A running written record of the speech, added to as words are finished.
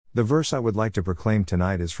The verse I would like to proclaim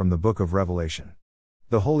tonight is from the book of Revelation.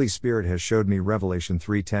 The Holy Spirit has showed me Revelation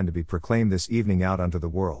 3:10 to be proclaimed this evening out unto the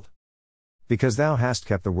world. Because thou hast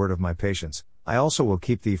kept the word of my patience, I also will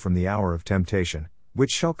keep thee from the hour of temptation,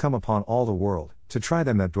 which shall come upon all the world, to try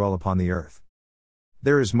them that dwell upon the earth.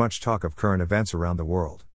 There is much talk of current events around the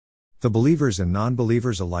world. The believers and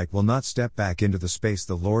non-believers alike will not step back into the space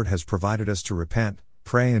the Lord has provided us to repent,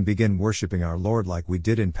 pray and begin worshiping our Lord like we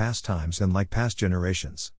did in past times and like past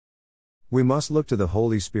generations. We must look to the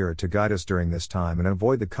Holy Spirit to guide us during this time and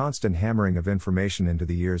avoid the constant hammering of information into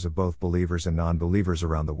the ears of both believers and non-believers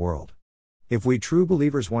around the world. If we true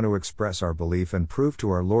believers want to express our belief and prove to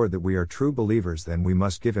our Lord that we are true believers, then we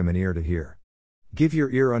must give Him an ear to hear. Give your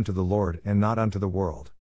ear unto the Lord and not unto the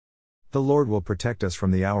world. The Lord will protect us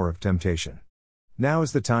from the hour of temptation. Now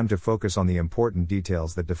is the time to focus on the important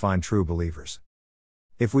details that define true believers.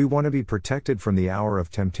 If we want to be protected from the hour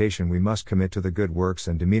of temptation, we must commit to the good works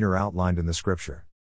and demeanor outlined in the Scripture.